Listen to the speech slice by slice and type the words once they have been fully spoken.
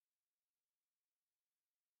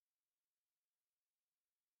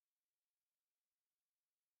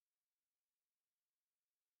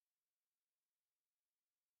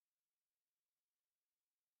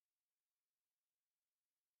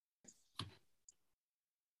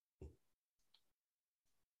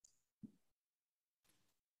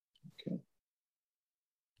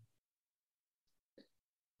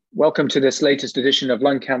Welcome to this latest edition of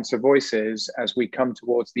Lung Cancer Voices as we come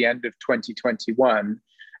towards the end of 2021.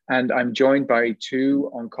 And I'm joined by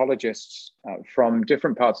two oncologists from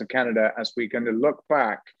different parts of Canada as we're going to look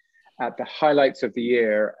back at the highlights of the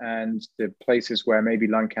year and the places where maybe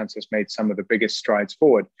lung cancer has made some of the biggest strides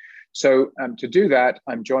forward. So to do that,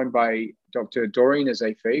 I'm joined by Dr. Doreen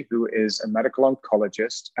Azefi, who is a medical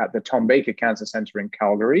oncologist at the Tom Baker Cancer Centre in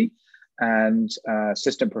Calgary and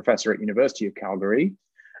assistant professor at University of Calgary,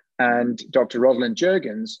 and Dr. Rosalind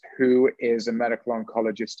Juergens, who is a medical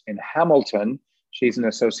oncologist in Hamilton. She's an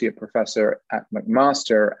associate professor at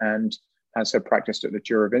McMaster and has her practice at the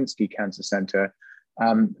Juravinski Cancer Center.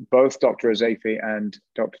 Both Dr. Azefi and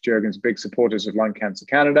Dr. Juergens are big supporters of Lung Cancer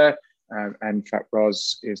Canada. And in fact,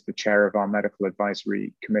 Ros is the chair of our medical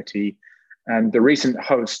advisory committee and the recent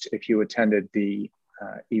host, if you attended the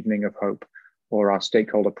Evening of Hope or our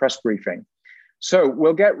stakeholder press briefing. So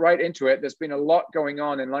we'll get right into it. There's been a lot going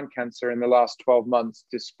on in lung cancer in the last 12 months,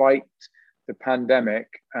 despite the pandemic.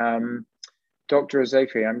 Dr.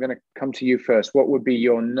 Azefi, I'm going to come to you first. What would be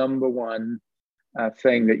your number one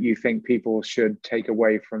thing that you think people should take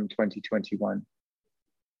away from 2021?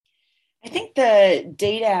 I think the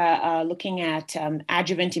data looking at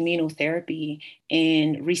adjuvant immunotherapy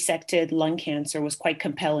in resected lung cancer was quite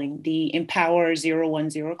compelling, the Empower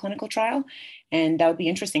 010 clinical trial, and that would be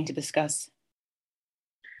interesting to discuss.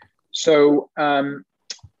 So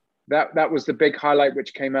that was the big highlight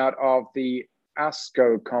which came out of the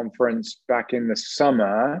ASCO conference back in the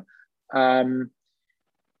summer.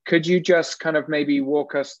 Could you just kind of maybe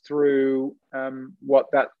walk us through what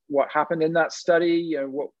happened in that study?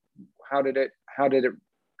 How did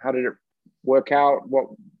it work out?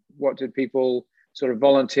 What did people sort of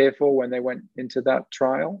volunteer for when they went into that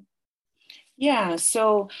trial? Yeah,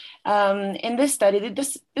 so in this study,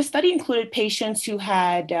 this study included patients who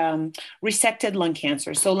had resected lung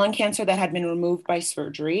cancer, so lung cancer that had been removed by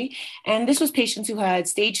surgery. And this was patients who had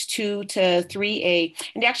stage 2 to 3A,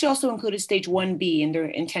 and they actually also included stage 1B in their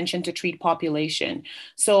intention to treat population.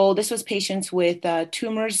 So this was patients with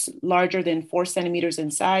tumors larger than 4 centimeters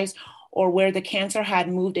in size, or where the cancer had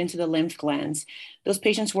moved into the lymph glands. Those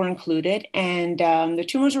patients were included, and the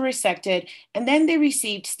tumors were resected, and then they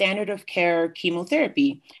received standard of care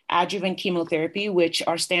chemotherapy, adjuvant chemotherapy, which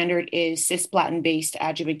our standard is cisplatin-based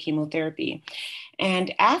adjuvant chemotherapy.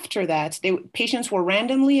 And after that, patients were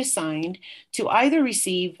randomly assigned to either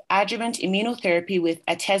receive adjuvant immunotherapy with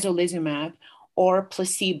atezolizumab or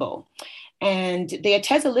placebo. And the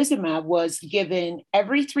atezolizumab was given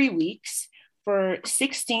every 3 weeks for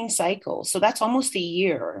 16 cycles. So that's almost a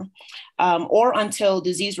year, or until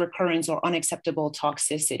disease recurrence or unacceptable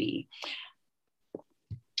toxicity.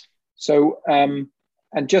 So,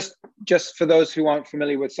 and just for those who aren't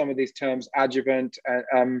familiar with some of these terms, adjuvant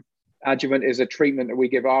is a treatment that we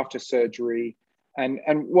give after surgery. And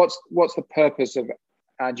what's the purpose of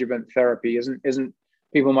adjuvant therapy? Isn't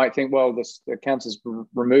people might think, well, the cancer's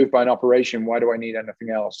removed by an operation. Why do I need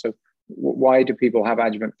anything else? So why do people have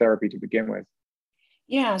adjuvant therapy to begin with?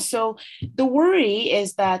 Yeah, so the worry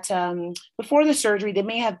is that before the surgery, there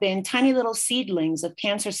may have been tiny little seedlings of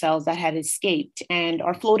cancer cells that had escaped and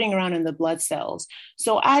are floating around in the blood cells.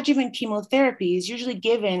 So adjuvant chemotherapy is usually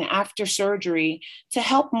given after surgery to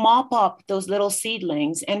help mop up those little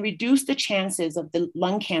seedlings and reduce the chances of the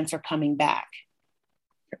lung cancer coming back.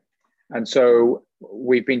 And so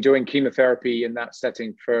we've been doing chemotherapy in that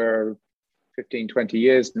setting for 15, 20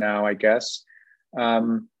 years now, I guess.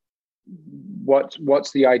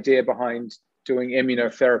 What's the idea behind doing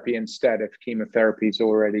immunotherapy instead if chemotherapy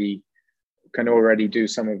can already do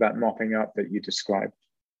some of that mopping up that you described?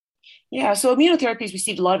 Yeah, so immunotherapy has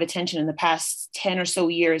received a lot of attention in the past 10 or so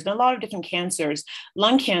years, and a lot of different cancers,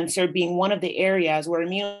 lung cancer being one of the areas where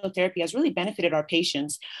immunotherapy has really benefited our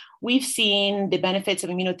patients. We've seen the benefits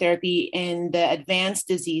of immunotherapy in the advanced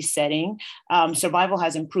disease setting. Survival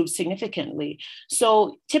has improved significantly.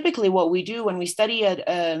 So typically what we do when we study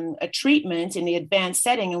a treatment in the advanced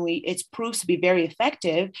setting and it proves to be very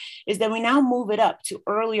effective is that we now move it up to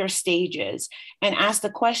earlier stages and ask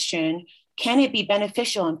the question, can it be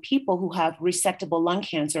beneficial in people who have resectable lung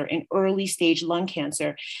cancer and early stage lung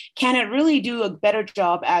cancer? Can it really do a better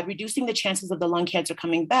job at reducing the chances of the lung cancer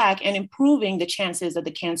coming back and improving the chances that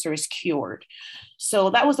the cancer is cured? So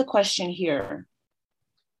that was the question here.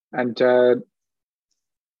 And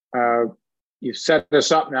you've set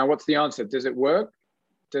this up now. What's the answer? Does it work?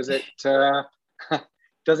 Does it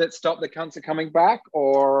stop the cancer coming back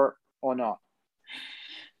or not?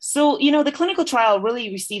 So, the clinical trial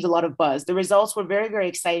really received a lot of buzz. The results were very, very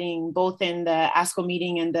exciting, both in the ASCO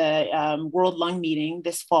meeting and the World Lung meeting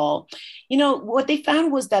this fall. What they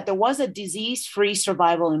found was that there was a disease-free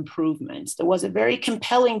survival improvement. There was a very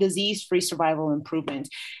compelling disease-free survival improvement.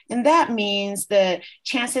 And that means the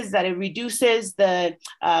chances that it reduces the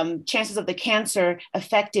chances of the cancer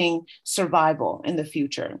affecting survival in the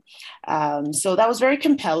future. So that was very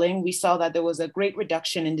compelling. We saw that there was a great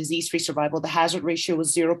reduction in disease-free survival. The hazard ratio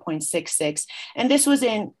was 0.66. And this was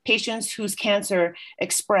in patients whose cancer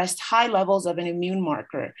expressed high levels of an immune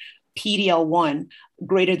marker, PD-L1,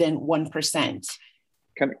 greater than 1%.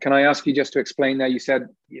 Can I ask you just to explain that? You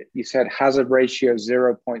said hazard ratio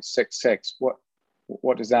 0.66.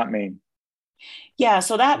 What does that mean? Yeah,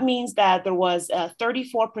 so that means that there was a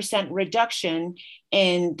 34% reduction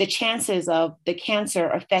in the chances of the cancer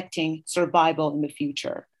affecting survival in the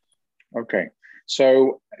future. Okay,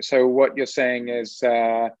 so what you're saying is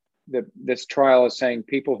this trial is saying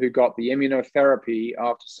people who got the immunotherapy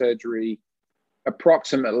after surgery,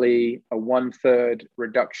 approximately a 1/3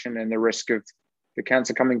 reduction in the risk of the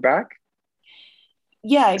cancer coming back?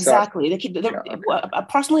 Yeah, exactly.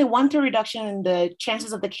 Approximately 1/3 reduction in the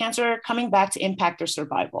chances of the cancer coming back to impact their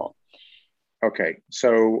survival. Okay,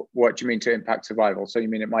 so what do you mean to impact survival? So you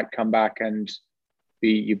mean it might come back and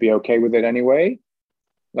you'd be okay with it anyway?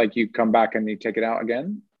 Like you come back and you take it out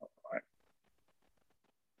again?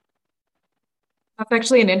 That's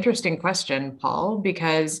actually an interesting question, Paul,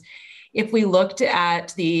 because if we looked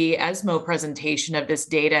at the ESMO presentation of this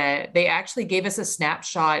data, they actually gave us a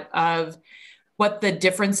snapshot of what the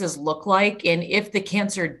differences look like. And if the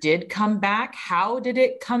cancer did come back, how did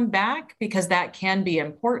it come back? Because that can be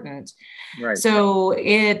important. Right. So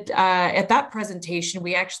at that presentation,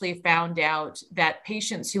 we actually found out that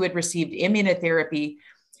patients who had received immunotherapy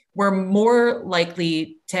were more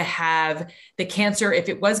likely to have the cancer, if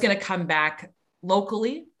it was going to come back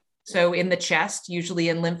locally, so in the chest, usually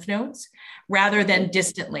in lymph nodes, rather than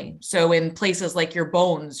distantly. So in places like your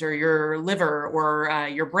bones or your liver or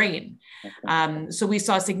your brain. Okay. So we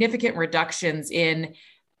saw significant reductions in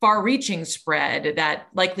far-reaching spread that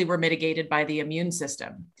likely were mitigated by the immune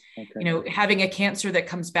system. Okay. Having a cancer that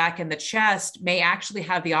comes back in the chest may actually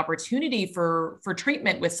have the opportunity for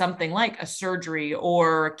treatment with something like a surgery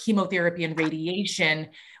or chemotherapy and radiation,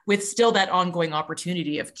 with still that ongoing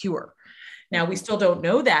opportunity of cure. Now, we still don't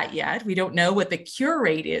know that yet. We don't know what the cure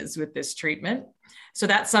rate is with this treatment. So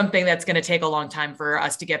that's something that's going to take a long time for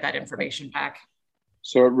us to get that information back.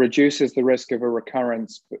 So it reduces the risk of a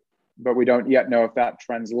recurrence, but we don't yet know if that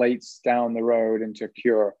translates down the road into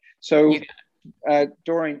cure. So,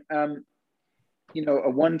 Doreen, a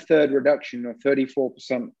 1/3 reduction or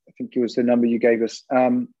 34%, I think it was the number you gave us.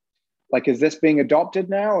 Is this being adopted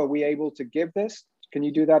now? Are we able to give this? Can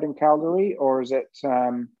you do that in Calgary, or is it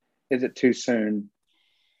too soon?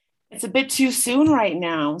 It's a bit too soon right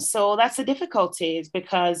now. So that's the difficulty, is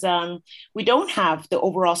because we don't have the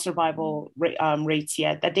overall survival rates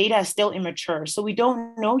yet. The data is still immature. So we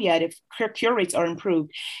don't know yet if cure rates are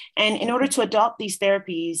improved. And in order to adopt these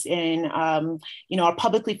therapies in our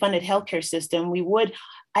publicly funded healthcare system, we would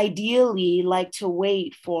ideally like to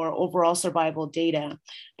wait for overall survival data,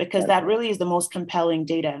 because that really is the most compelling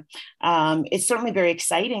data. It's certainly very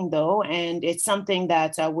exciting, though, and it's something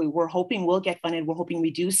that we're hoping will get funded. We're hoping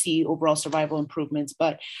we do see overall survival improvements,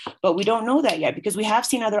 but we don't know that yet, because we have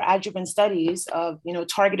seen other adjuvant studies of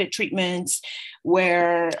targeted treatments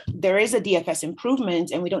where there is a DFS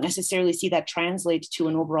improvement, and we don't necessarily see that translate to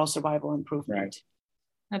an overall survival improvement. Right.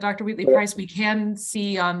 Now, Dr. Wheatley-Price, we can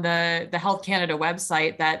see on the Health Canada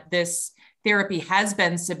website that this therapy has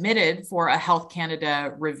been submitted for a Health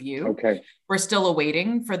Canada review. Okay. We're still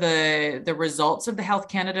awaiting for the results of the Health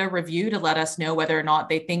Canada review to let us know whether or not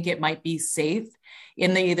they think it might be safe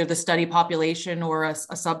in either the study population or a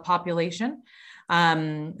subpopulation.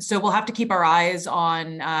 So we'll have to keep our eyes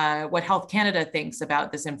on what Health Canada thinks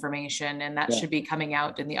about this information, and that should be coming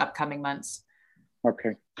out in the upcoming months.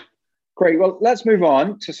 Okay. Great. Well, let's move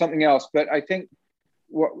on to something else. But I think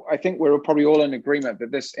we're probably all in agreement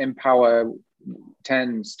that this Empower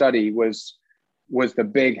 10 study was the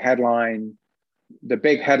big headline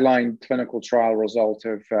clinical trial result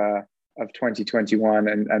of 2021,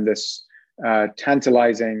 and this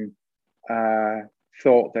tantalizing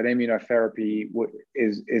thought that immunotherapy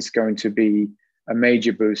is going to be a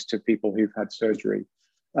major boost to people who've had surgery.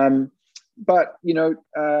 But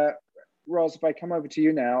Ros, if I come over to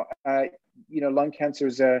you now, lung cancer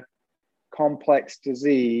is a complex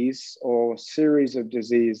disease or series of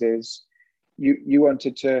diseases. You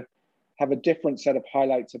wanted to have a different set of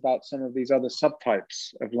highlights about some of these other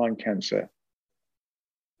subtypes of lung cancer.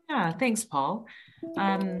 Yeah, thanks, Paul.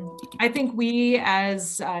 I think we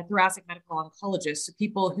as thoracic medical oncologists,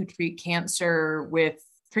 people who treat cancer with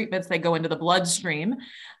treatments that go into the bloodstream,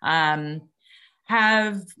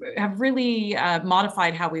 have really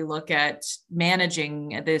modified how we look at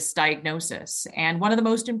managing this diagnosis. And one of the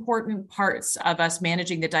most important parts of us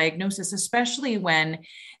managing the diagnosis, especially when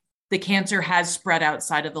the cancer has spread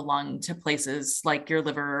outside of the lung to places like your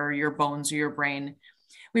liver or your bones or your brain,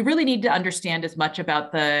 we really need to understand as much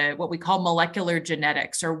about what we call molecular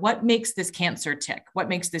genetics, or what makes this cancer tick, what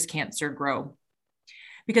makes this cancer grow.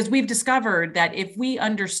 Because we've discovered that if we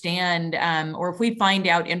understand or if we find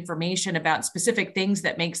out information about specific things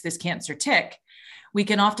that makes this cancer tick, we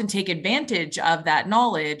can often take advantage of that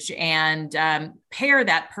knowledge and pair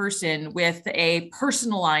that person with a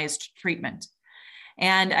personalized treatment.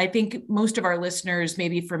 And I think most of our listeners may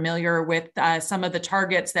be familiar with some of the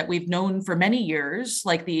targets that we've known for many years,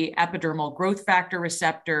 like the epidermal growth factor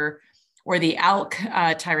receptor or the ALK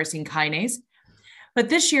tyrosine kinase. But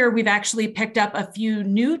this year, we've actually picked up a few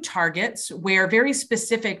new targets where very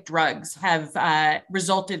specific drugs have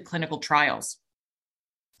resulted clinical trials.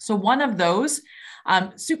 So one of those,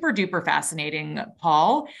 super duper fascinating,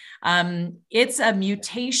 Paul, it's a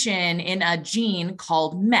mutation in a gene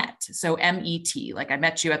called MET, so MET, like I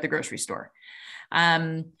met you at the grocery store.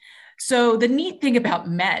 So the neat thing about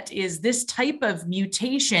MET is this type of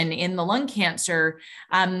mutation in the lung cancer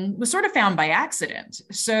was sort of found by accident.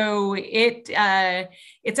 So it's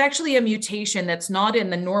actually a mutation that's not in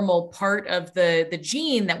the normal part of the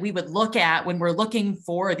gene that we would look at when we're looking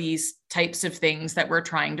for these types of things that we're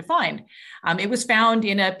trying to find. It was found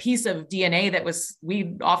in a piece of DNA that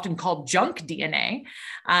we often called junk DNA.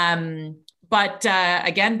 But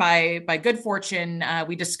again, by good fortune,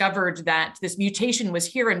 we discovered that this mutation was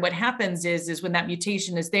here. And what happens is when that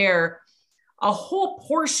mutation is there, a whole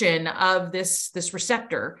portion of this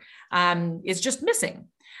receptor is just missing.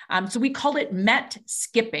 So we call it MET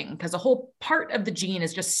skipping, because a whole part of the gene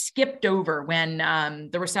is just skipped over when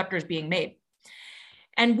the receptor is being made.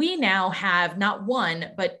 And we now have not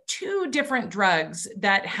one, but two different drugs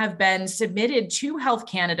that have been submitted to Health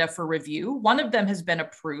Canada for review. One of them has been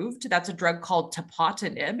approved. That's a drug called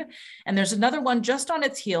tepotinib. And there's another one just on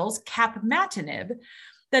its heels, capmatinib,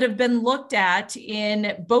 that have been looked at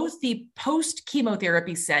in both the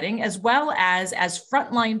post-chemotherapy setting as well as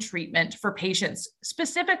frontline treatment for patients,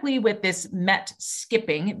 specifically with this MET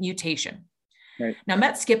skipping mutation. Right. Now,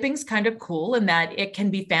 MET skipping is kind of cool in that it can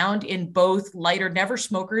be found in both light or never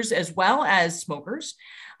smokers as well as smokers.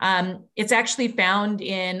 It's actually found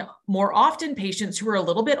in more often patients who are a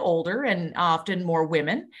little bit older and often more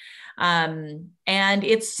women. And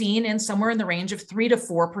it's seen in somewhere in the range of 3 to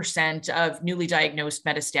 4% of newly diagnosed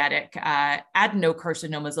metastatic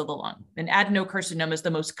adenocarcinomas of the lung. And adenocarcinoma is the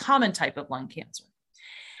most common type of lung cancer.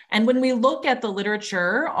 And when we look at the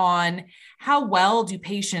literature on how well do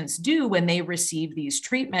patients do when they receive these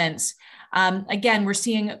treatments, again, we're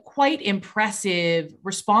seeing quite impressive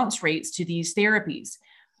response rates to these therapies.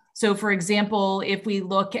 So for example, if we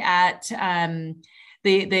look at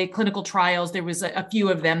the clinical trials, there was a few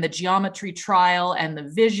of them, the Geometry trial and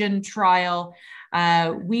the Vision trial.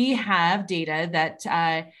 We have data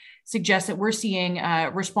that suggests that we're seeing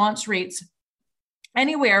response rates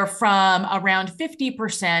anywhere from around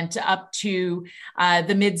 50% up to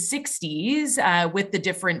the mid 60s with the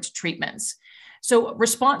different treatments. So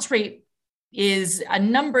response rate is a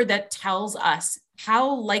number that tells us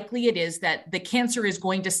how likely it is that the cancer is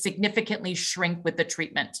going to significantly shrink with the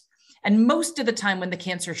treatment. And most of the time when the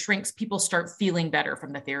cancer shrinks, people start feeling better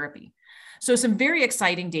from the therapy. So some very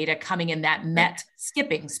exciting data coming in that MET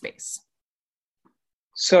skipping space.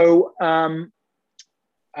 So,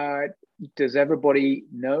 does everybody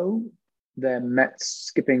know their MET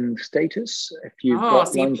skipping status if you've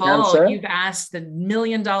got lung Paul, cancer? You've asked the $1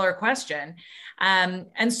 million question.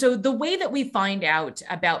 And so the way that we find out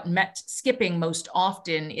about MET skipping most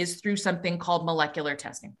often is through something called molecular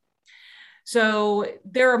testing. So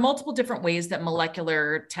there are multiple different ways that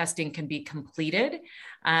molecular testing can be completed.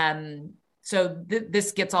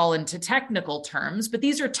 This gets all into technical terms, but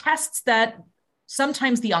these are tests that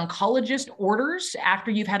sometimes the oncologist orders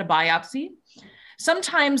after you've had a biopsy.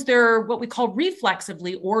 Sometimes they're what we call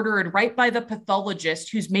reflexively ordered right by the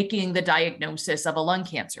pathologist who's making the diagnosis of a lung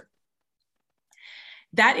cancer.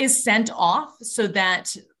 That is sent off so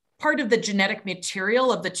that part of the genetic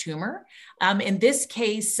material of the tumor, in this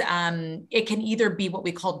case, it can either be what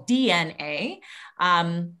we call DNA,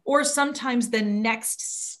 or sometimes the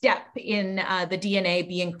next step in the DNA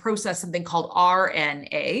being processed, something called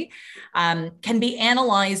RNA, can be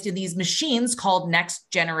analyzed in these machines called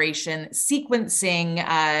next generation sequencing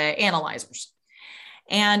analyzers.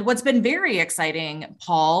 And what's been very exciting,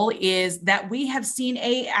 Paul, is that we have seen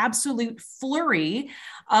an absolute flurry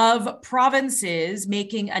of provinces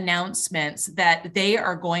making announcements that they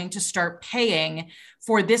are going to start paying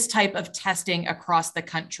for this type of testing across the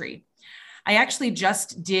country. I actually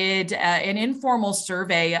just did an informal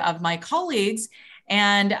survey of my colleagues,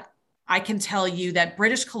 and I can tell you that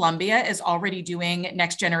British Columbia is already doing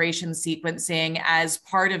next generation sequencing as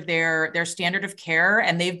part of their standard of care,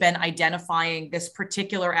 and they've been identifying this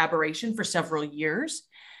particular aberration for several years.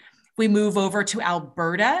 We move over to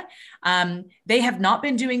Alberta. They have not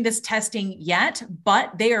been doing this testing yet,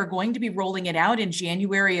 but they are going to be rolling it out in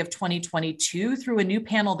January of 2022 through a new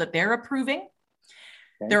panel that they're approving.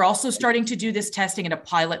 They're also starting to do this testing in a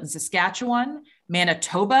pilot in Saskatchewan.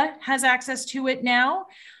 Manitoba has access to it now.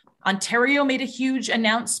 Ontario made a huge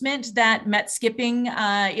announcement that MET skipping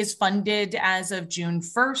is funded as of June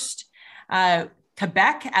 1st.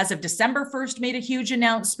 Quebec, as of December 1st, made a huge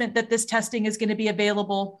announcement that this testing is going to be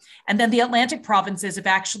available. And then the Atlantic provinces have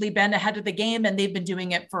actually been ahead of the game, and they've been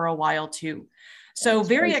doing it for a while too. So that's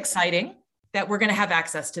very exciting that we're going to have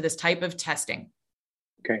access to this type of testing.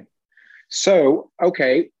 Okay. So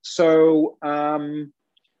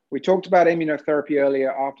we talked about immunotherapy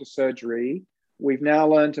earlier after surgery. We've now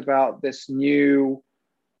learned about this new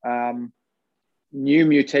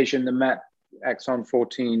mutation, the MET exon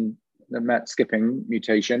 14, the MET skipping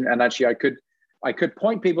mutation. And actually, I could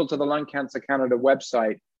point people to the Lung Cancer Canada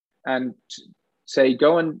website and say,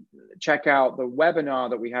 go and check out the webinar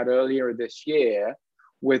that we had earlier this year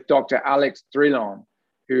with Dr. Alex Drillon,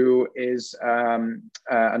 who is an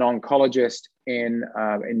oncologist in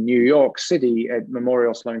New York City at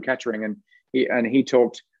Memorial Sloan Kettering, and he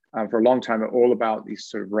talked for a long time all about these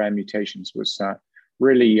sort of rare mutations. Was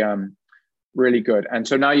really good. And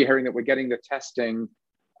so now you're hearing that we're getting the testing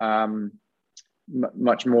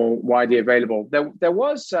much more widely available. There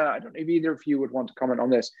was I don't know if either of you would want to comment on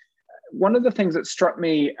this. One of the things that struck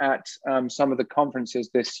me at some of the conferences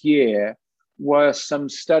this year were some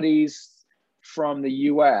studies from the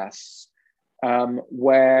US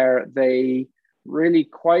where they really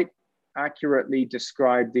quite accurately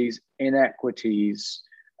described these inequities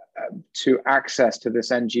to access to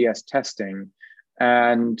this NGS testing.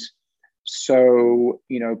 And so,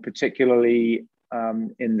 particularly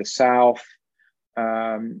in the South,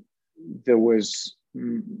 there was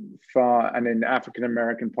and in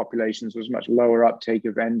African-American populations was much lower uptake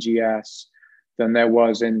of NGS than there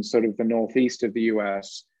was in sort of the Northeast of the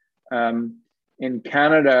US. In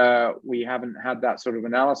Canada, we haven't had that sort of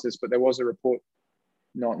analysis, but there was a report,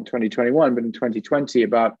 not in 2021, but in 2020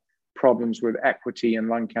 about problems with equity in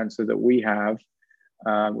lung cancer that we have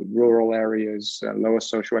with rural areas, lower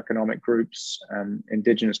socioeconomic groups,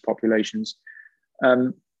 indigenous populations.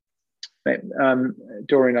 Dorian,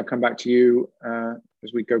 I'll come back to you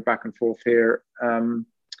as we go back and forth here. Do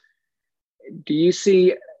you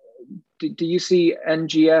see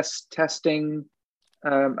NGS testing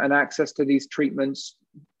and access to these treatments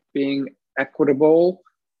being equitable,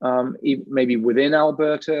 maybe within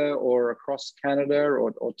Alberta or across Canada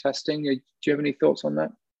or testing? Do you have any thoughts on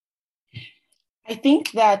that? I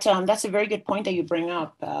think that that's a very good point that you bring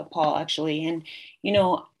up, Paul, actually. And,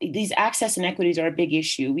 these access inequities are a big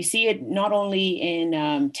issue. We see it not only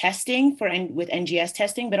in testing with NGS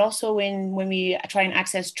testing, but also when we try and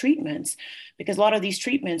access treatments, because a lot of these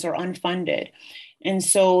treatments are unfunded. And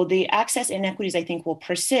so the access inequities, I think, will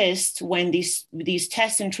persist when these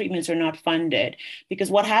tests and treatments are not funded,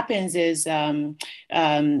 because what happens is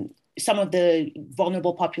some of the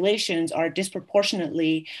vulnerable populations are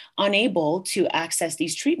disproportionately unable to access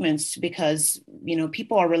these treatments because,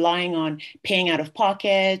 people are relying on paying out of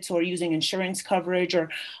pocket or using insurance coverage or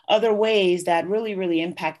other ways that really, really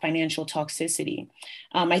impact financial toxicity.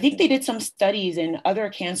 I think they did some studies in other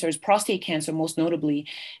cancers, prostate cancer most notably,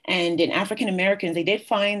 and in African Americans, they did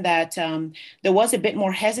find that there was a bit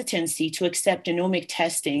more hesitancy to accept genomic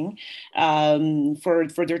testing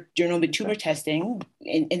for their genomic tumor testing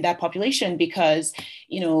in that population because,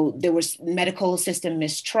 there was medical system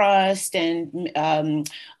mistrust and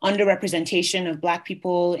underrepresentation of Black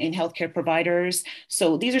people in healthcare providers.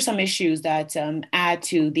 So these are some issues that add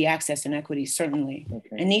to the access inequities, certainly,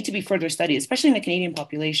 and need to be further studied, especially in the Canadian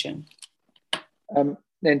population.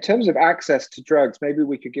 In terms of access to drugs, maybe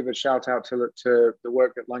we could give a shout out to the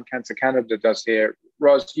work that Lung Cancer Canada does here.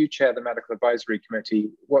 Ros, you chair the Medical Advisory Committee.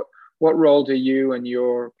 What role do you and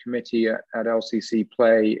your committee at LCC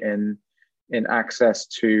play in access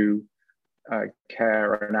to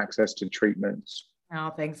care and access to treatments? Oh,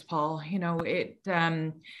 thanks, Paul.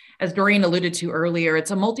 As Doreen alluded to earlier,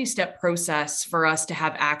 it's a multi-step process for us to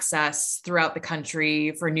have access throughout the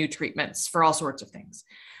country for new treatments for all sorts of things.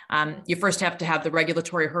 You first have to have the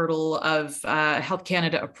regulatory hurdle of Health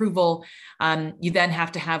Canada approval. You then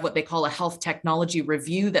have to have what they call a health technology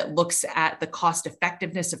review that looks at the cost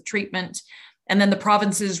effectiveness of treatment. And then the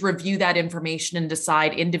provinces review that information and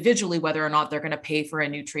decide individually whether or not they're going to pay for a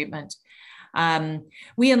new treatment.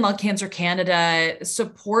 We in Lung Cancer Canada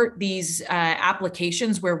support these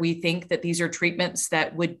applications where we think that these are treatments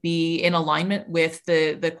that would be in alignment with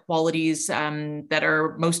the qualities that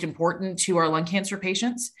are most important to our lung cancer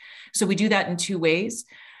patients. So we do that in two ways.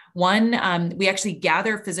 One, we actually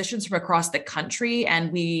gather physicians from across the country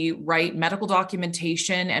and we write medical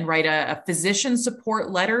documentation and write a physician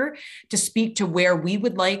support letter to speak to where we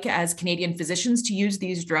would like as Canadian physicians to use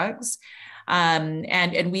these drugs.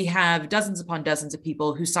 And we have dozens upon dozens of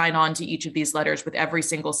people who sign on to each of these letters with every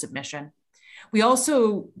single submission. We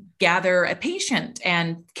also gather a patient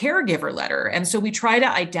and caregiver letter. And so we try to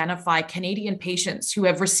identify Canadian patients who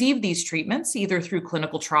have received these treatments, either through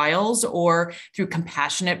clinical trials or through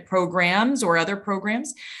compassionate programs or other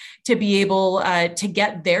programs, to be able to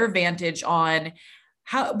get their vantage on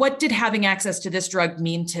what did having access to this drug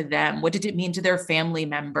mean to them? What did it mean to their family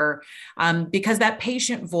member? Because that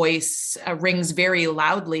patient voice rings very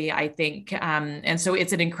loudly, I think. And so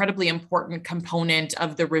it's an incredibly important component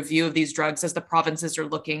of the review of these drugs as the provinces are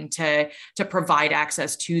looking to provide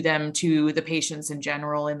access to them, to the patients in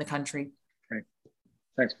general in the country. Great.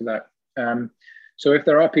 Thanks for that. So if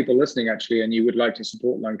there are people listening actually, and you would like to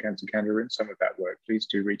support Lung Cancer Canada in some of that work, please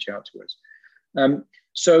do reach out to us.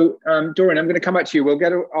 Doreen, I'm going to come back to you. We'll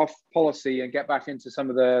get off policy and get back into some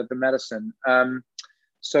of the medicine.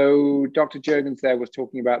 So Dr. Juergens there was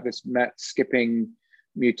talking about this MET skipping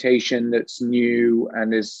mutation that's new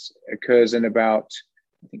and occurs in about,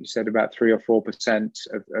 I think you said about 3 or 4%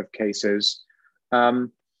 of cases.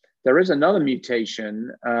 There is another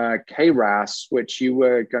mutation, KRAS, which you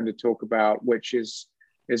were going to talk about, which is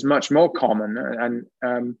much more common.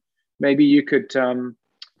 And maybe you could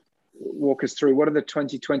walk us through what are the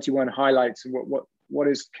 2021 highlights and what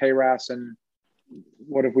is KRAS and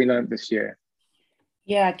what have we learned this year?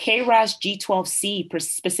 Yeah, KRAS G12C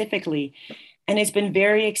specifically. And it's been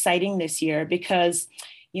very exciting this year because,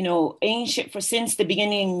 since the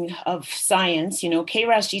beginning of science,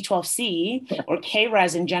 KRAS G12C or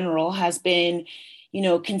KRAS in general has been,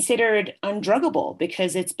 considered undruggable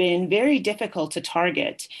because it's been very difficult to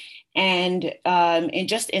target. And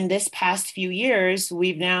just in this past few years,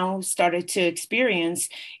 we've now started to experience,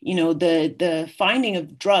 the finding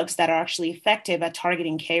of drugs that are actually effective at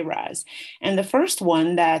targeting KRAS. And the first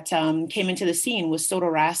one that came into the scene was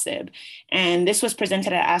sotorasib. And this was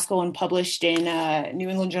presented at ASCO and published in New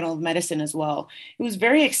England Journal of Medicine as well. It was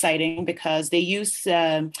very exciting because they used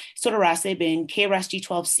sotorasib in KRAS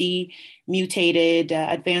G12C mutated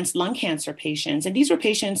advanced lung cancer patients. And these were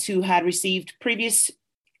patients who had received previous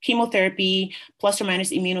chemotherapy plus or minus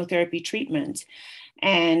immunotherapy treatment.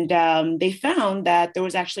 And they found that there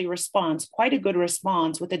was actually quite a good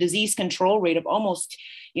response with a disease control rate of almost,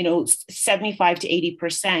 75 to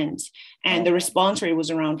 80%. And the response rate was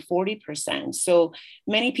around 40%. So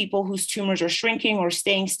many people whose tumors are shrinking or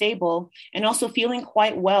staying stable and also feeling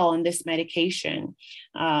quite well on this medication.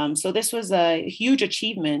 So this was a huge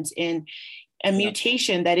achievement in a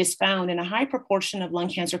mutation that is found in a high proportion of lung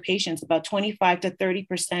cancer patients. About 25 to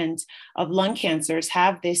 30% of lung cancers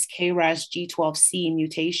have this KRAS G12C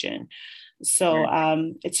mutation. So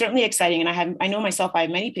it's certainly exciting. And I know myself, I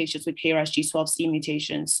have many patients with KRAS G12C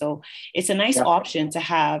mutations. So it's a nice option to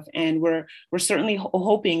have. And we're certainly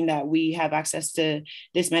hoping that we have access to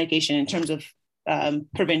this medication in terms of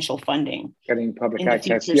provincial funding. Getting public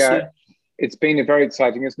access. Yeah. It's been very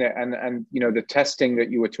exciting, isn't it? And the testing that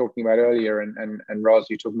you were talking about earlier, and Roz,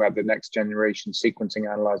 you talking about the next generation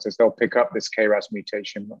sequencing analyzers, they'll pick up this KRAS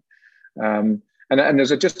mutation. And there's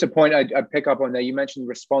just a point I'd pick up on there. You mentioned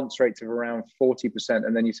response rates of around 40%,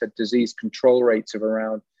 and then you said disease control rates of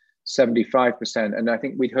around 75%. And I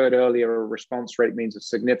think we'd heard earlier a response rate means a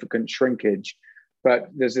significant shrinkage, but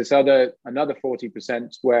there's this another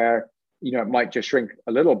 40% where it might just shrink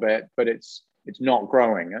a little bit, but it's not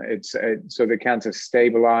growing. So the cancer's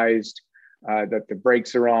stabilized, that the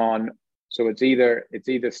brakes are on. So it's either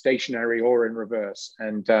stationary or in reverse.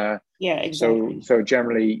 And exactly. So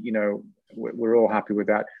generally, we're all happy with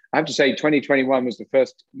that. I have to say, 2021 was the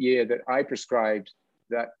first year that I prescribed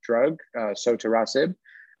that drug, sotorasib,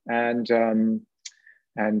 and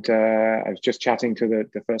I was just chatting to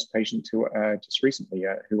the first patient who just recently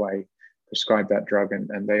who I prescribed that drug,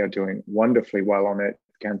 and they are doing wonderfully well on it.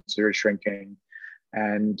 Cancer is shrinking.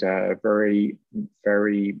 and very,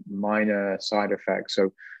 very minor side effects.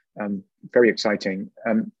 So very exciting.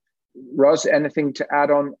 Roz, anything to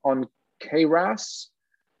add on KRAS?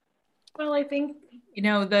 Well, I think,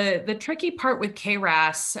 the tricky part with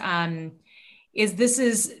KRAS is this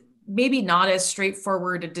is maybe not as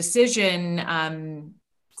straightforward a decision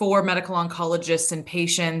for medical oncologists and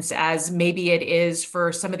patients as maybe it is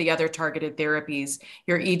for some of the other targeted therapies,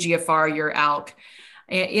 your EGFR, your ALK.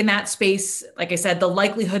 In that space, like I said, the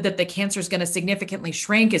likelihood that the cancer is going to significantly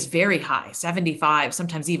shrink is very high, 75,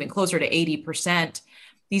 sometimes even closer to 80%.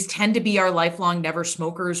 These tend to be our lifelong never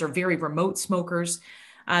smokers or very remote smokers.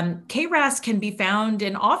 KRAS can be found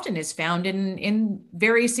and often is found in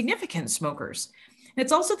very significant smokers. And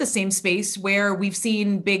it's also the same space where we've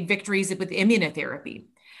seen big victories with immunotherapy.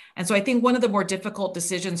 And so I think one of the more difficult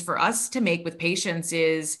decisions for us to make with patients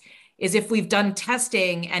is if we've done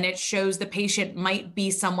testing and it shows the patient might be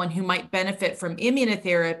someone who might benefit from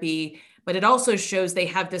immunotherapy, but it also shows they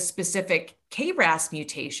have this specific KRAS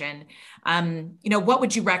mutation, what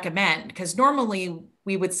would you recommend? Because normally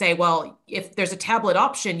we would say, well, if there's a tablet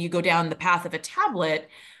option, you go down the path of a tablet,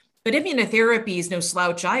 but immunotherapy is no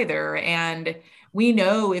slouch either. And we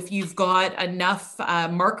know if you've got enough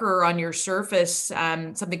marker on your surface,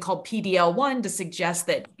 something called PD-L1 to suggest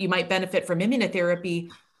that you might benefit from immunotherapy,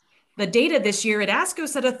 the data this year at ASCO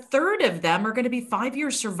said a third of them are going to be 5-year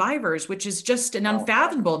survivors, which is just an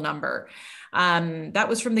unfathomable number. That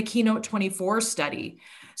was from the KEYNOTE-24 study.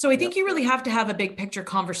 So I think you really have to have a big picture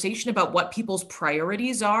conversation about what people's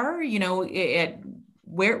priorities are.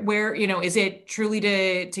 Where is it truly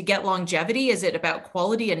to get longevity? Is it about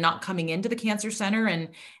quality and not coming into the cancer center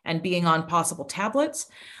and being on possible tablets?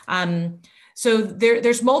 So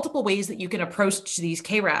there's multiple ways that you can approach these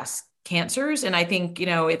KRAS cancers, and I think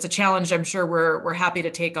it's a challenge I'm sure we're happy to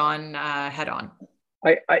take on head on.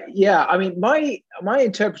 I mean, my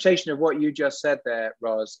interpretation of what you just said there,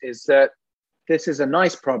 Roz, is that this is a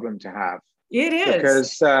nice problem to have. It is.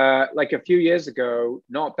 Because like a few years ago,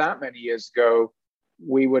 not that many years ago,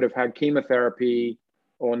 we would have had chemotherapy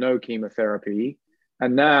or no chemotherapy.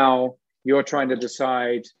 And now you're trying to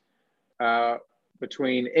decide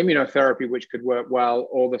between immunotherapy, which could work well,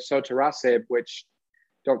 or the sotorasib, which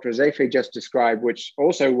Dr. Seifi just described, which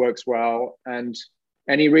also works well. And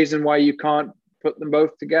any reason why you can't put them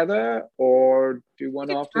both together or do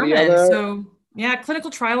one after the other? So yeah,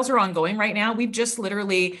 clinical trials are ongoing right now. We've just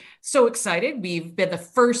literally so excited. We've been the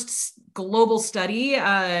first global study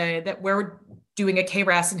that we're doing a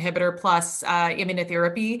KRAS inhibitor plus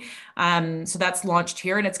immunotherapy. So that's launched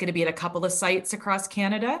here and it's going to be at a couple of sites across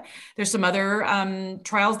Canada. There's some other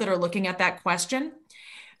trials that are looking at that question.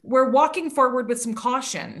 We're walking forward with some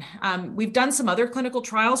caution. We've done some other clinical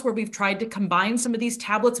trials where we've tried to combine some of these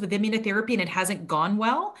tablets with immunotherapy and it hasn't gone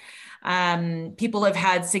well. People have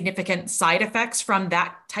had significant side effects from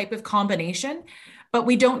that type of combination, but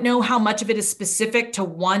we don't know how much of it is specific to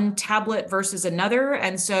one tablet versus another.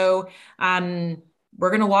 And so we're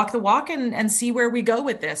going to walk the walk and see where we go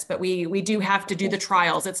with this, but we do have to do the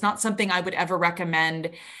trials. It's not something I would ever recommend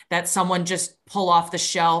that someone just pull off the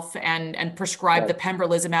shelf and prescribe the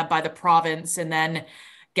pembrolizumab by the province and then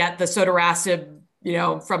get the sotorasib,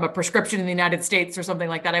 from a prescription in the United States or something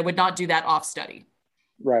like that. I would not do that off study.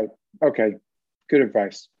 Right. Okay. Good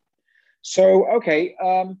advice. So, okay.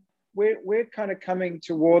 We're kind of coming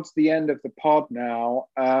towards the end of the pod now.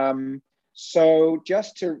 So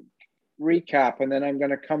just to recap, and then I'm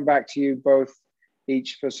going to come back to you both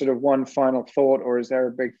each for sort of one final thought, or is there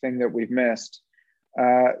a big thing that we've missed?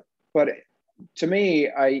 But to me,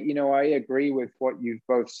 I agree with what you've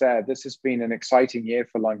both said. This has been an exciting year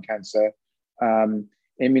for lung cancer.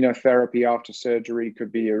 Immunotherapy after surgery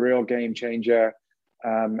could be a real game changer.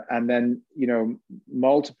 And then,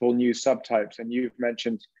 multiple new subtypes. And you've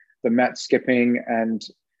mentioned the MET skipping and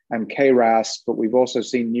KRAS, but we've also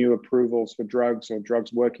seen new approvals for drugs or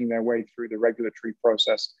drugs working their way through the regulatory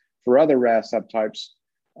process for other rare subtypes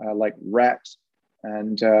like RET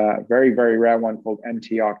and a very, very rare one called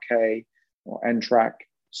NTRK or NTRK.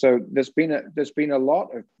 So there's been a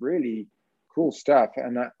lot of really cool stuff.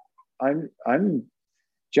 And I'm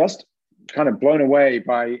just kind of blown away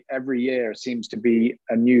by every year seems to be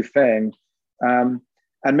a new thing.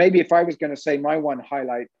 And maybe if I was going to say my one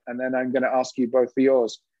highlight, and then I'm going to ask you both for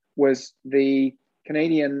yours, was the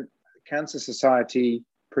Canadian Cancer Society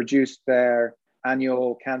produced their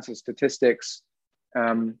annual cancer statistics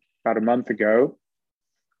about a month ago,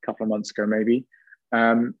 a couple of months ago maybe.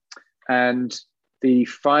 And the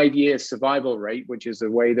 5-year survival rate, which is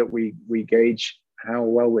the way that we gauge how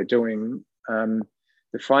well we're doing,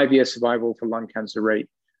 the 5-year survival for lung cancer rate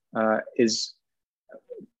is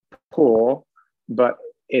poor, but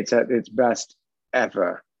it's at its best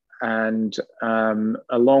ever. And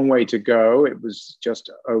a long way to go. It was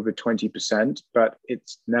just over 20%, but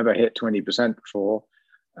it's never hit 20% before.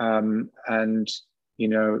 And you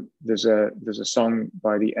know, there's a song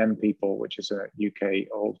by the M People, which is a UK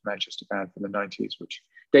old Manchester band from the 90s, which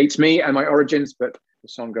dates me and my origins, but the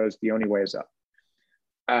song goes, "The only way is up."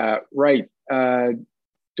 Right.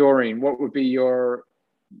 Doreen, what would be your,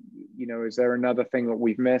 you know, is there another thing that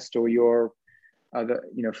we've missed, or your other,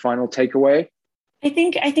 you know, final takeaway? I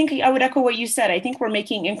think I would echo what you said. I think we're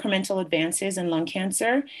making incremental advances in lung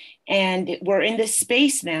cancer, and we're in this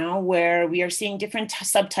space now where we are seeing different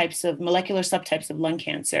subtypes of molecular subtypes of lung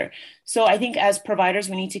cancer. So I think as providers,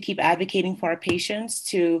 we need to keep advocating for our patients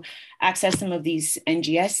to access some of these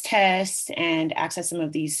NGS tests and access some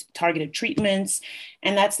of these targeted treatments,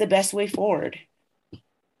 and that's the best way forward.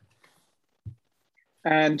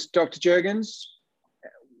 And Dr. Juergens,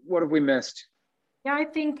 what have we missed? Yeah, I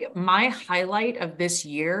think my highlight of this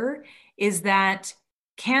year is that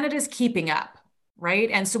Canada's keeping up, right?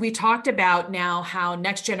 And so we talked about now how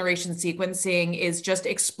next generation sequencing is just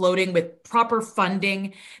exploding with proper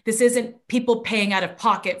funding. This isn't people paying out of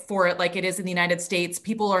pocket for it like it is in the United States.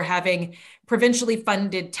 People are having provincially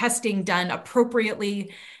funded testing done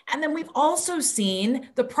appropriately. And then we've also seen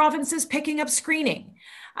the provinces picking up screening.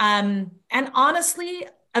 And honestly,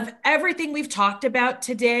 of everything we've talked about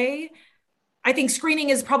today, I think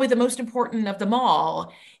screening is probably the most important of them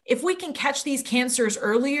all. If we can catch these cancers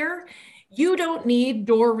earlier, you don't need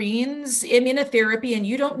Doreen's immunotherapy and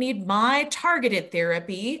you don't need my targeted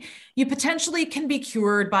therapy. You potentially can be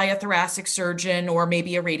cured by a thoracic surgeon or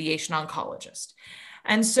maybe a radiation oncologist.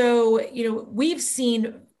 And so, you know, we've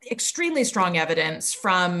seen extremely strong evidence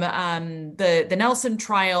from the Nelson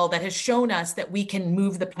trial that has shown us that we can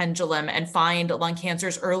move the pendulum and find lung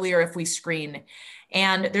cancers earlier if we screen.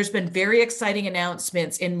 And there's been very exciting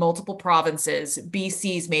announcements in multiple provinces.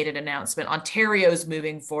 BC's made an announcement. Ontario's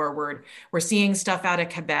moving forward. We're seeing stuff out of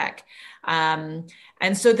Quebec. And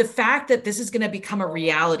so the fact that this is going to become a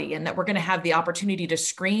reality and that we're going to have the opportunity to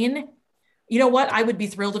screen, you know what? I would be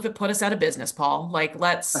thrilled if it put us out of business, Paul. Like,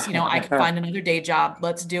 let's, you know, I can find another day job.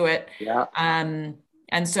 Let's do it. Yeah. And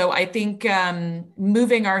so I think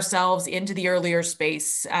moving ourselves into the earlier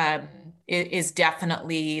space is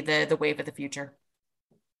definitely the wave of the future.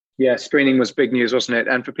 Yeah, screening was big news, wasn't it?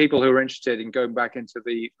 And for people who are interested in going back into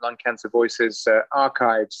the Lung Cancer Voices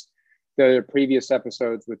archives, there are previous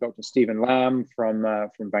episodes with Dr. Stephen Lamb from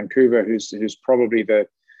Vancouver, who's probably the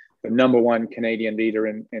number one Canadian leader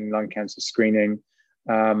in lung cancer screening.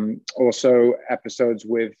 Also episodes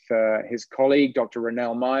with his colleague, Dr.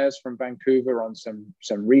 Ronelle Myers from Vancouver, on some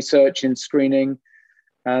research in screening.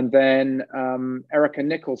 And then Erica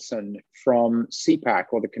Nicholson from CPAC,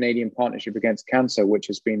 or the Canadian Partnership Against Cancer, which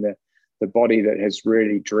has been the body that has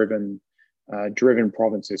really driven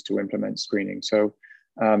provinces to implement screening. So,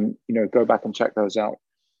 you know, go back and check those out.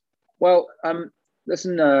 Well,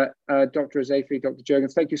 listen, Dr. Azaifi, Dr.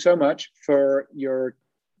 Juergens, thank you so much for your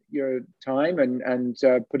time and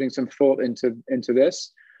putting some thought into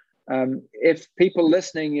this. If people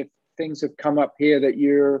listening, if things have come up here that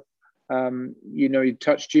you're you know, you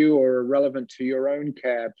touched you or are relevant to your own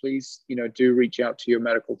care, please, you know, do reach out to your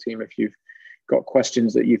medical team if you've got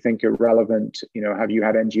questions that you think are relevant. You know, have you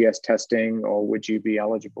had NGS testing, or would you be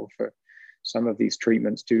eligible for some of these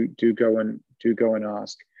treatments? Do go and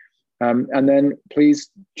ask. And then please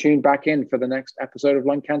tune back in for the next episode of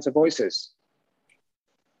Lung Cancer Voices.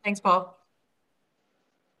 Thanks, Paul.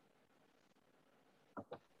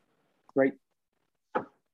 Great.